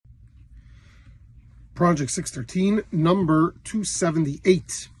Project 613, number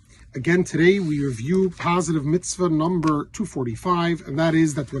 278. Again, today we review positive mitzvah number 245, and that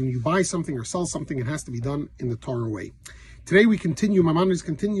is that when you buy something or sell something, it has to be done in the Torah way. Today we continue, Maimonides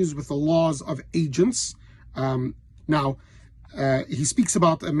continues with the laws of agents. He speaks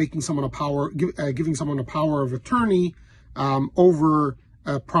about making someone a power, giving someone a power of attorney over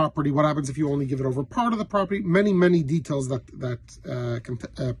property. What happens if you only give it over part of the property? Many details that can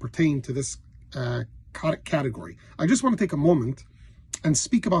pertain to this category. I just want to take a moment and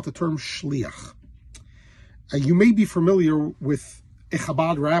speak about the term shliach. You may be familiar with a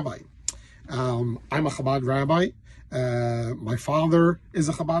Chabad rabbi. I'm a Chabad rabbi. My father is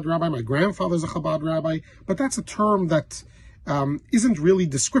a Chabad rabbi. My grandfather is a Chabad rabbi. But that's a term that isn't really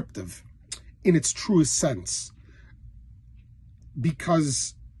descriptive in its truest sense,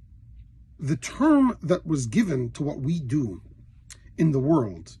 because the term that was given to what we do in the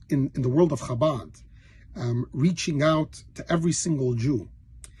world, in the world of Chabad, reaching out to every single Jew,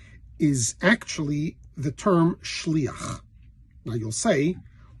 is actually the term shliach. Now you'll say,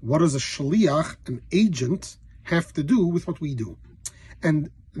 what does a shliach, an agent, have to do with what we do? And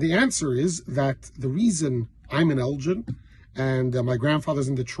the answer is that the reason I'm in Elgin, and my grandfather's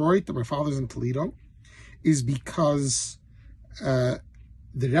in Detroit, and my father's in Toledo, is because the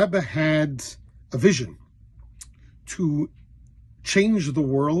Rebbe had a vision to change the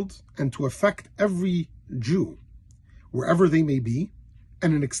world and to affect every Jew, wherever they may be,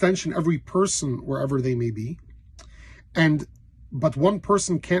 and an extension, every person, wherever they may be. But one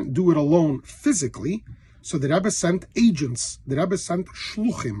person can't do it alone physically, so the Rebbe sent agents. The Rebbe sent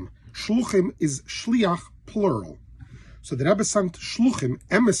Shluchim. Shluchim is shliach, plural. So the Rebbe sent Shluchim,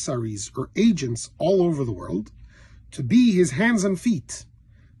 emissaries or agents all over the world, to be his hands and feet,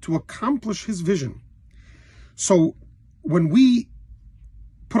 to accomplish his vision. So when we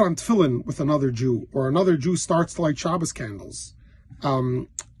put on tefillin with another Jew, or another Jew starts to light Shabbos candles,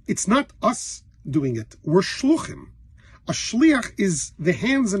 it's not us doing it. We're shluchim. A shliach is the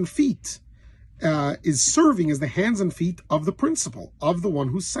hands and feet, is serving as the hands and feet of the principal, of the one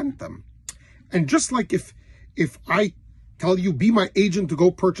who sent them. And just like if I tell you, be my agent to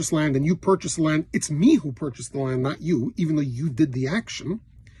go purchase land, and you purchase the land, it's me who purchased the land, not you, even though you did the action.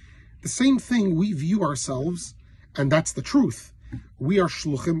 The same thing, we view ourselves, and that's the truth. We are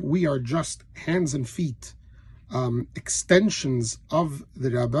shluchim, we are just hands and feet, extensions of the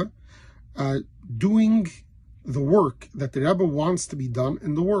Rebbe, doing the work that the Rebbe wants to be done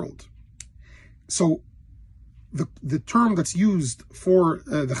in the world. So the term that's used for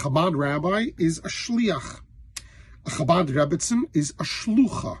the Chabad rabbi is a shliach. A Chabad Rebbetzin is a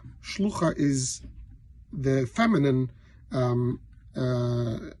shlucha. Shlucha is the feminine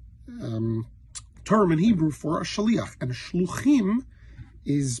term in Hebrew for a shaliach, and shluchim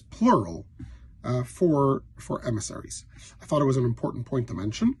is plural for emissaries. I thought it was an important point to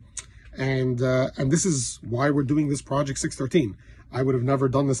mention, and this is why we're doing this Project 613. I would have never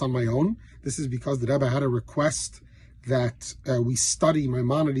done this on my own. This is because the Rebbe had a request that we study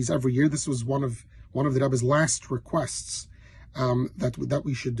Maimonides every year. This was one of the Rebbe's last requests that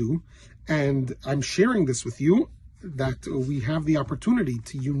we should do, and I'm sharing this with you, that we have the opportunity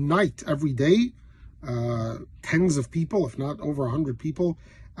to unite every day tens of people, if not over 100 people.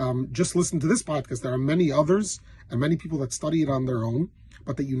 Just listen to this podcast. There are many others and many people that study it on their own,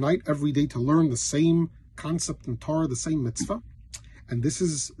 but they unite every day to learn the same concept in Torah, the same mitzvah. And this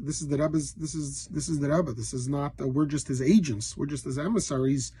is the Rebbe's. This is the Rebbe. This is not. We're just his agents. We're just his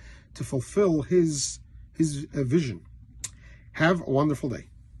emissaries to fulfill his vision. Have a wonderful day.